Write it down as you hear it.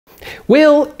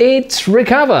Will it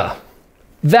recover?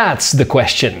 That's the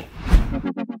question.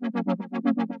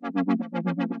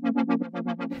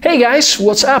 Hey guys,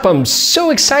 what's up? I'm so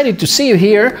excited to see you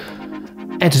here.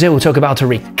 And today we'll talk about the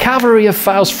recovery of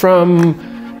files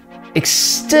from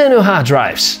external hard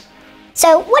drives.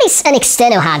 So what is an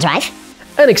external hard drive?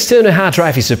 An external hard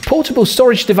drive is a portable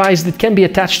storage device that can be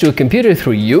attached to a computer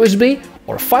through USB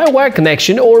or FireWire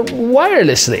connection or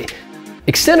wirelessly.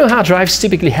 External hard drives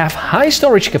typically have high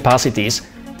storage capacities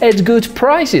at good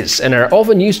prices and are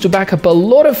often used to back up a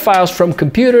lot of files from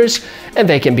computers, and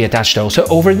they can be attached also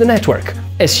over the network.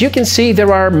 As you can see,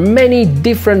 there are many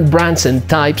different brands and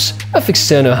types of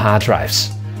external hard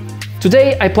drives.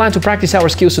 Today I plan to practice our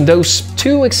skills on those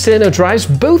two external drives.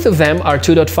 Both of them are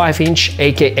 2.5-inch,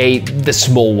 aka the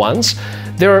small ones.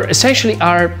 There essentially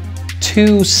are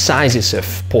two sizes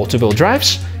of portable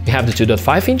drives. You have the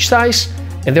 2.5-inch size,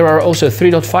 and there are also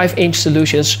 3.5-inch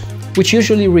solutions, which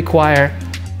usually require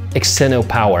external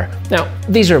power. Now,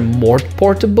 these are more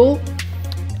portable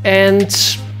and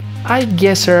I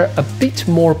guess are a bit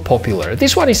more popular.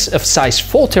 This one is of size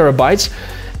 4 terabytes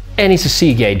and it's a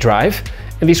Seagate drive.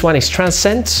 And this one is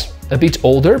transcend, a bit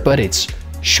older, but it's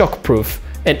shockproof.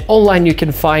 And online you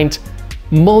can find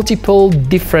multiple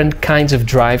different kinds of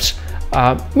drives,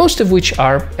 most of which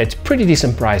are at pretty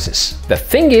decent prices. The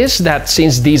thing is that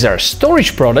since these are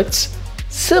storage products,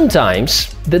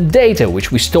 sometimes the data which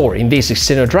we store in these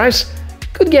external drives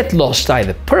could get lost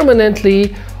either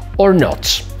permanently or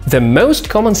not. The most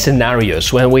common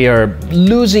scenarios when we are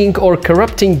losing or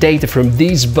corrupting data from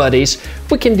these bodies,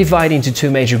 we can divide into two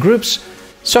major groups: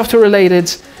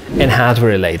 software-related and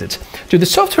hardware-related. To the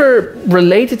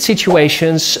software-related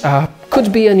situations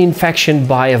could be an infection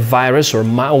by a virus or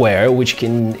malware, which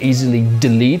can easily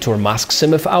delete or mask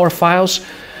some of our files,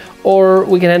 or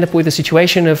we can end up with a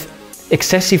situation of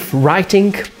excessive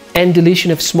writing and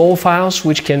deletion of small files,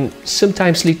 which can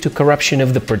sometimes lead to corruption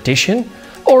of the partition,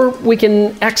 or we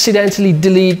can accidentally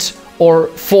delete or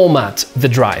format the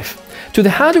drive. To the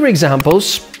hardware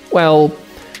examples, well,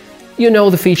 you know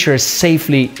the feature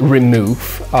safely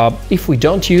remove. If we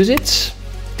don't use it,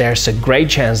 there's a great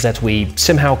chance that we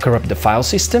somehow corrupt the file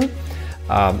system.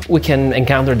 We can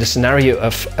encounter the scenario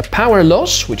of a power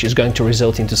loss, which is going to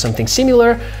result into something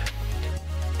similar.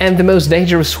 And the most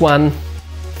dangerous one,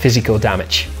 physical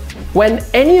damage. When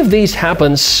any of these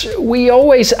happens, we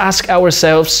always ask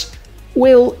ourselves,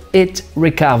 will it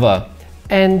recover?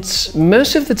 And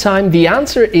most of the time the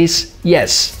answer is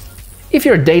yes. If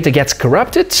your data gets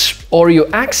corrupted or you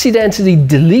accidentally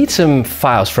delete some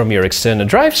files from your external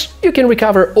drives, you can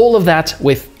recover all of that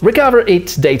with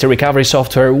Recoverit Data Recovery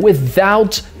software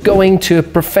without going to a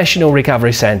professional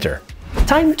recovery center.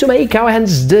 Time to make our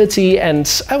hands dirty,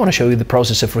 and I want to show you the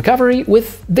process of recovery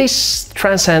with this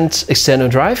Transcend external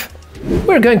drive.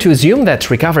 We're going to assume that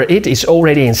Recoverit is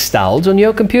already installed on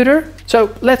your computer,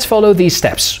 so let's follow these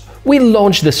steps. We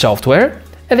launch the software,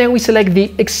 and then we select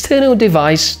the external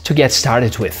device to get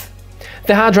started with.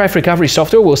 The hard drive recovery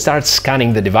software will start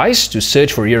scanning the device to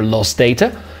search for your lost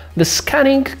data. The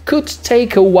scanning could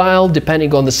take a while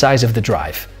depending on the size of the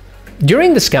drive.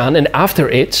 During the scan and after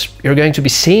it, you're going to be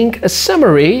seeing a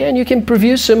summary, and you can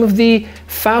preview some of the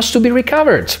files to be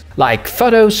recovered, like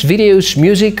photos, videos,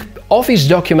 music, office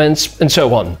documents, and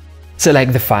so on.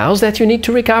 Select the files that you need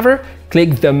to recover,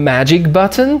 click the magic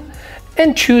button,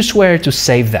 and choose where to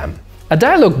save them. A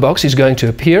dialog box is going to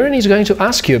appear and is going to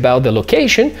ask you about the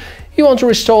location you want to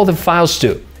restore the files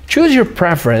to. Choose your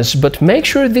preference, but make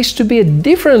sure this to be a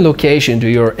different location to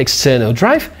your external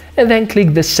drive, and then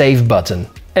click the Save button.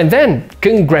 And then,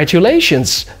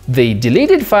 congratulations! The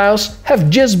deleted files have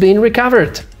just been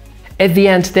recovered. At the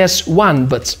end, there's one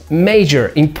but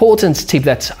major important tip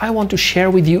that I want to share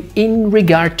with you in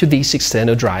regard to these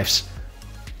external drives.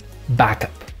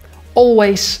 Backup.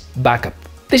 Always backup.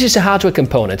 This is a hardware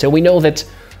component, and we know that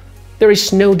there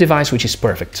is no device which is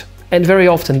perfect. And very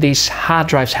often these hard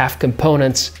drives have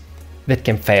components that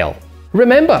can fail.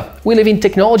 Remember, we live in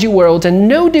technology world and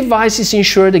no device is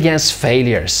insured against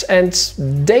failures, and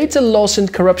data loss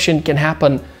and corruption can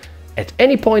happen at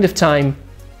any point of time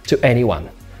to anyone.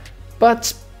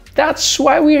 But that's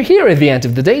why we're here at the end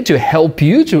of the day, to help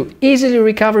you to easily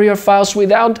recover your files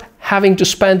without having to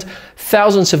spend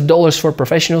thousands of dollars for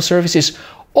professional services,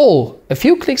 all a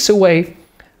few clicks away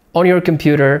on your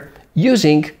computer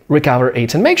using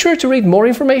Recoverit. And make sure to read more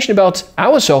information about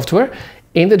our software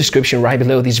in the description right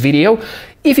below this video.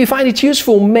 If you find it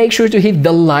useful, make sure to hit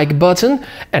the like button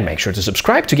and make sure to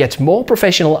subscribe to get more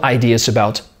professional ideas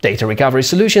about data recovery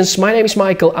solutions. My name is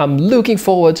Michael. I'm looking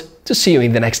forward to see you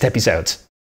in the next episode.